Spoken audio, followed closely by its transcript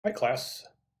Hi, class.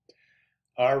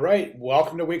 All right,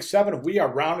 welcome to week 7. We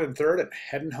are rounding third and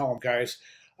heading home, guys.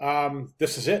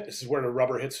 This is it. This is where the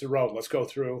rubber hits the road. Let's go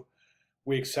through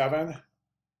week 7.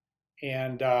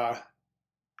 And now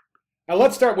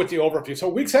let's start with the overview. So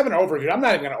week 7 overview, I'm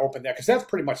not even going to open that because that's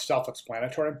pretty much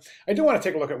self-explanatory. I do want to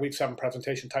take a look at week 7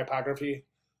 presentation typography.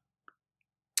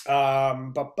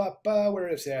 Where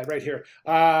is that? Right here.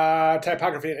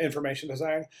 Typography and information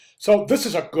design. So this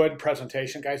is a good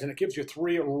presentation, guys, and it gives you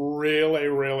 3 really,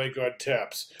 really good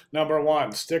tips. Number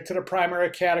 1, stick to the primary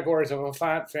categories of a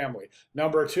font family.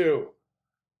 Number 2,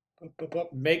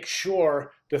 make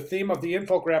sure the theme of the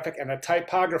infographic and the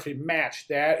typography match.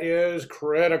 That is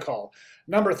critical.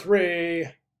 Number 3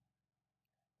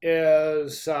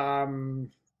 is, where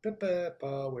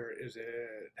is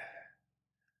it?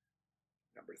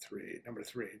 Number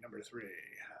three.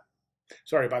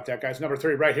 Sorry about that, guys. Number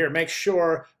 3, right here. Make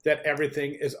sure that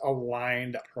everything is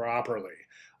aligned properly.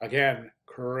 Again,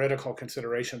 critical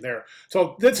consideration there.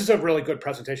 So this is a really good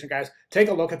presentation, guys. Take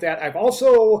a look at that. I've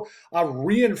also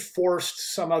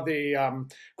reinforced some of the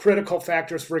critical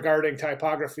factors regarding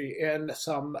typography in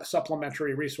some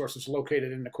supplementary resources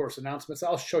located in the course announcements.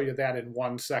 I'll show you that in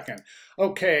 1 second.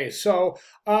 Okay, so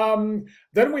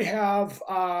then we have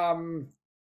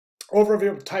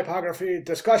overview of typography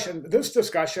discussion. This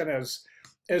discussion is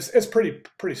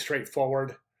pretty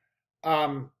straightforward.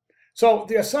 So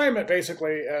the assignment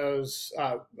basically is,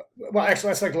 well, actually,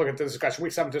 let's take a look at the discussion.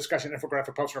 Week 7 discussion,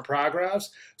 infographic poster in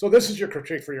progress. So this is your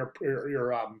critique for your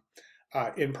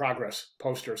in progress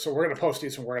posters. So we're going to post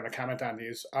these and we're going to comment on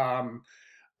these.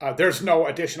 There's no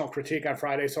additional critique on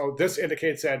Friday. So this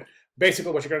indicates that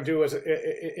basically what you're going to do is,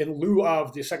 in lieu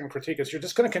of the second critique, is you're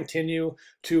just going to continue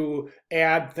to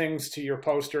add things to your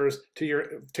posters, to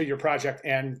your project,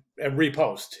 and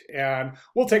repost. And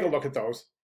we'll take a look at those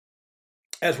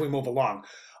as we move along.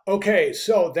 Okay,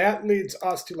 so that leads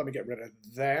us to, let me get rid of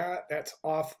that. That's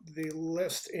off the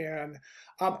list. And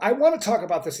I want to talk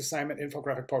about this assignment,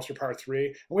 infographic poster part 3.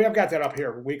 And we have got that up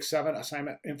here, week 7,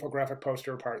 assignment, infographic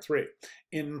poster part 3,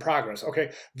 in progress.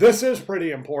 Okay, this is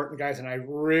pretty important, guys, and I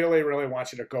really, really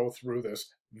want you to go through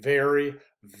this very,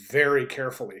 very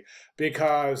carefully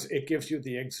because it gives you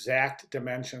the exact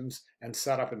dimensions and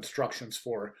setup instructions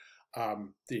for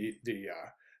the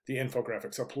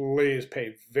infographic. So please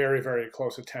pay very, very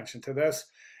close attention to this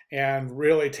and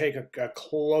really take a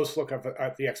close look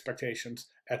at the expectations,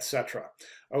 etc.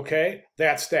 Okay,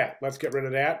 that's that. Let's get rid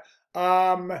of that.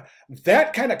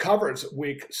 That kind of covers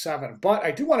week 7, but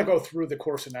I do want to go through the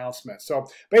course announcement. So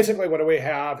basically what do we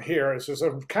have here is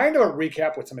a kind of a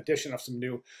recap with some addition of some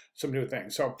new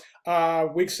things. So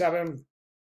week 7,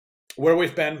 where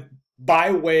we've been,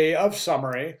 by way of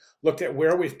summary, looked at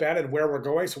where we've been and where we're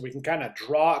going so we can kind of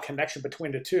draw a connection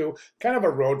between the two, kind of a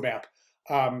roadmap,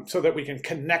 so that we can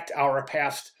connect our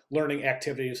past learning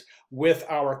activities with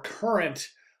our current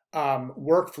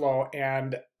workflow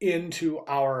and into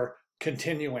our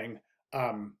continuing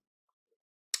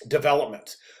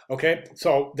development. Okay,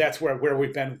 so that's where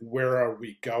we've been. Where are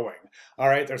we going? All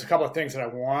right, there's a couple of things that I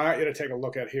want you to take a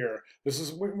look at here. This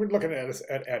is, we're looking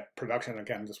at production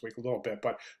again this week a little bit,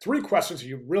 but 3 questions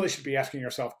you really should be asking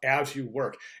yourself as you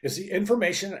work. Is the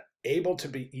information able to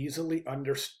be easily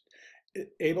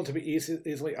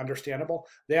easily understandable?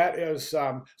 That is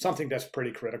something that's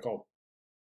pretty critical.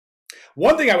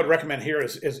 One thing I would recommend here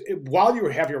is while you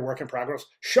have your work in progress,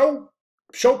 show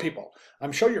people.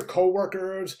 Show your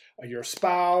coworkers, your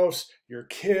spouse, your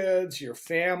kids, your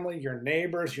family, your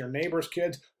neighbors'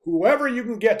 kids, whoever you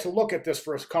can get to look at this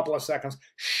for a couple of seconds.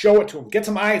 Show it to them. Get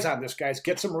some eyes on this, guys.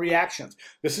 Get some reactions.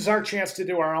 This is our chance to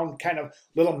do our own kind of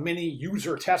little mini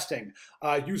user testing,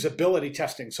 usability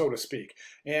testing, so to speak.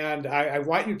 And I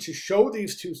want you to show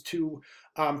these to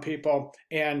people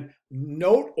and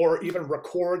note or even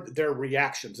record their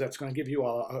reactions. That's going to give you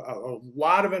a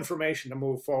lot of information to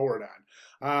move forward on.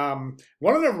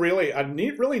 One of the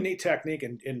really neat technique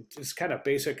in this kind of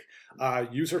basic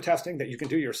user testing that you can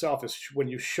do yourself is when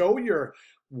you show your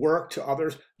work to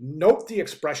others, note the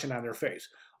expression on their face.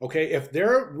 Okay, if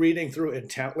they're reading through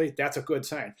intently, that's a good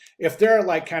sign. If they're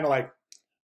like kind of like,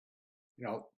 you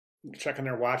know, checking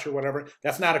their watch or whatever,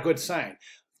 that's not a good sign.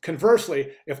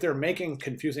 Conversely, if they're making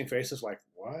confusing faces like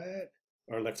what,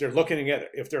 or if they're looking at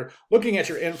your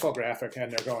infographic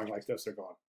and they're going like this, they're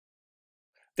going,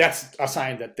 that's a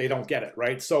sign that they don't get it,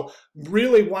 right? So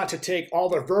really want to take all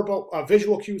their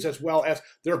visual cues as well as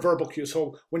their verbal cues.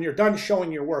 So when you're done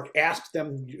showing your work, ask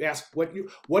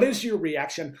what is your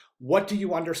reaction? What do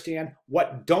you understand?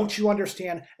 What don't you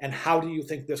understand? And how do you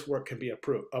think this work can be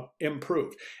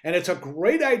improved? And it's a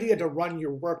great idea to run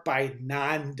your work by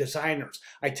non-designers.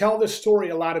 I tell this story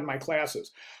a lot in my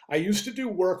classes. I used to do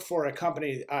work for a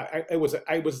company. I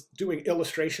was doing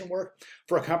illustration work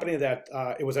for a company that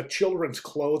it was a children's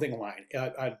clothing line,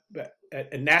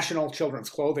 a national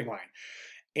children's clothing line.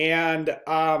 And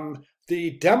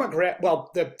the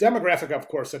demographic, of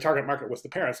course, the target market was the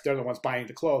parents. They're the ones buying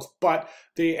the clothes. But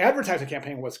the advertising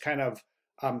campaign was kind of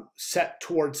set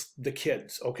towards the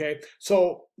kids, okay?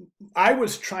 So I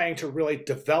was trying to really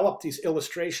develop these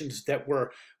illustrations that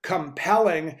were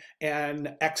compelling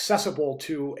and accessible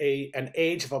to an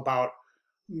age of about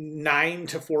 9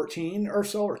 to 14 or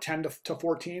so, or 10 to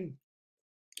 14.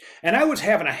 And I was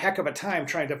having a heck of a time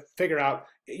trying to figure out,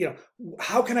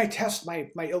 how can I test my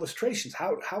illustrations?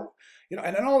 How,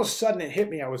 and then all of a sudden it hit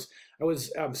me. I was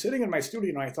sitting in my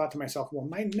studio and I thought to myself, well,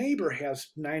 my neighbor has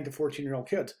 9 to 14-year-old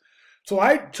kids. So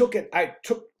I took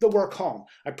the work home.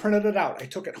 I printed it out. I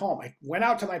took it home. I went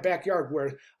out to my backyard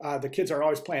where the kids are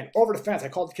always playing, over the fence. I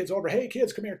called the kids over. Hey,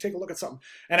 kids, come here, take a look at something.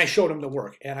 And I showed them the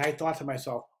work. And I thought to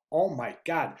myself, oh my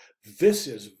God, this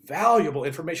is valuable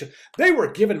information. They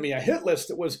were giving me a hit list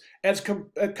that was as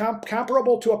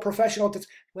comparable to a professional.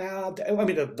 Well, I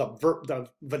mean, the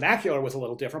vernacular was a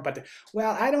little different, but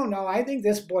well, I don't know. I think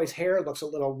this boy's hair looks a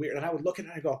little weird. And I would look at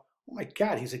it and I go, oh my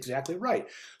God, he's exactly right.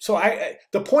 So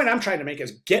the point I'm trying to make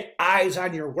is get eyes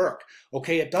on your work.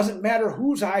 Okay, it doesn't matter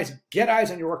whose eyes, get eyes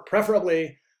on your work,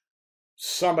 preferably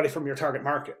somebody from your target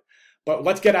market. But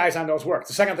let's get eyes on those work.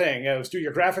 The second thing is, do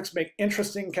your graphics make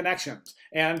interesting connections?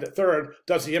 And third,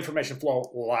 does the information flow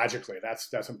logically?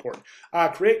 That's important.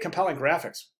 Create compelling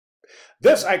graphics.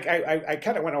 This, I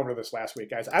kind of went over this last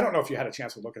week, guys. I don't know if you had a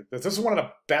chance to look at this. This is one of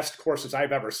the best courses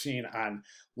I've ever seen on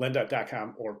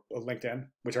lynda.com or LinkedIn,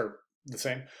 which are the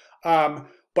same.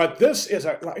 But this is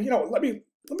let me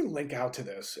link out to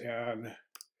this, and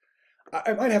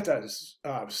I might have to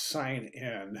sign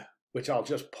in, which I'll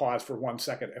just pause for 1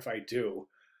 second if I do.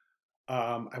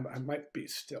 I might be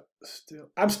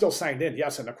I'm still signed in,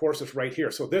 yes, and the course is right here.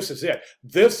 So this is it.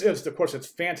 This is the course. It's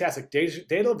fantastic.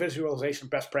 Data visualization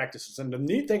best practices. And the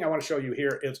neat thing I want to show you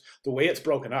here is the way it's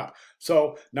broken up.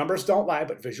 So numbers don't lie,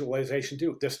 but visualization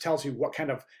do. This tells you what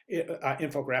kind of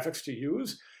infographics to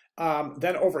use.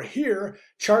 Then over here,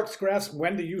 charts, graphs,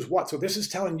 when to use what. So this is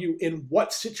telling you in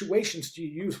what situations do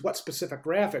you use what specific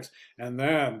graphics. And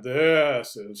then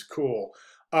this is cool.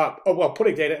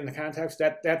 Putting data in the context,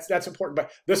 that's important,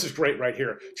 but this is great right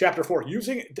here. Chapter 4,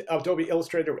 using Adobe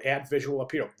Illustrator to add visual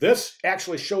appeal. This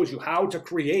actually shows you how to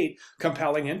create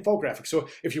compelling infographics. So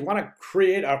if you want to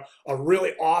create a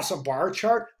really awesome bar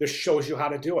chart, this shows you how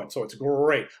to do it. So it's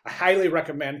great. I highly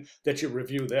recommend that you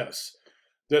review this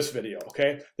video,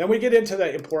 okay? Then we get into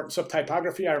the importance of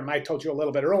typography. I told you a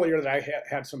little bit earlier that I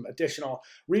had some additional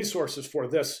resources for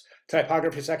this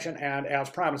typography section, and as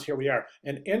promised, here we are.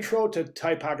 An intro to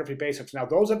typography basics. Now,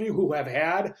 those of you who have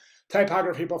had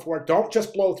typography before, don't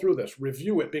just blow through this.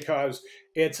 Review it, because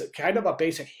it's kind of a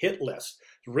basic hit list.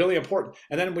 It's really important.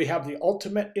 And then we have the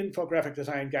Ultimate Infographic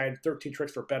Design Guide, 13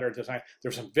 Tricks for Better Design.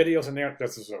 There's some videos in there.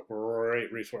 This is a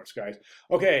great resource, guys.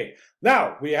 Okay,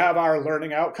 now we have our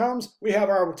learning outcomes, we have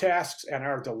our tasks, and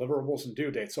our deliverables and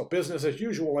due dates. So business as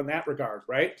usual in that regard,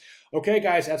 right? Okay,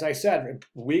 guys, as I said,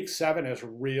 week 7 is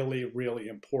really, really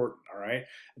important, all right?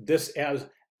 This,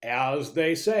 as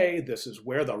they say, this is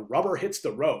where the rubber hits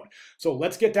the road. So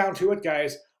let's get down to it,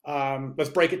 guys. Let's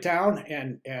break it down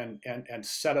and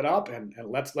set it up, and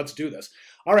let's do this.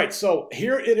 All right, so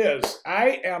here it is.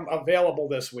 I am available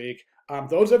this week.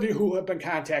 Those of you who have been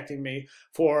contacting me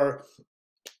for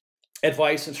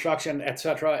advice, instruction,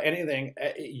 etc., anything,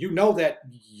 you know that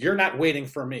you're not waiting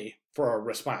for me for a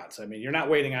response. I mean, you're not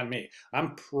waiting on me.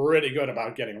 I'm pretty good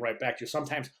about getting right back to you,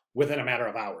 sometimes within a matter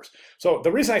of hours. So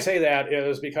the reason I say that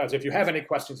is because if you have any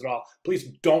questions at all, please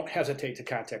don't hesitate to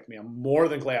contact me. I'm more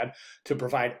than glad to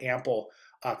provide ample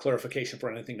clarification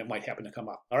for anything that might happen to come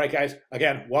up. All right, guys,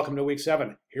 again, welcome to week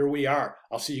 7. Here we are.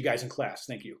 I'll see you guys in class.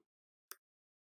 Thank you.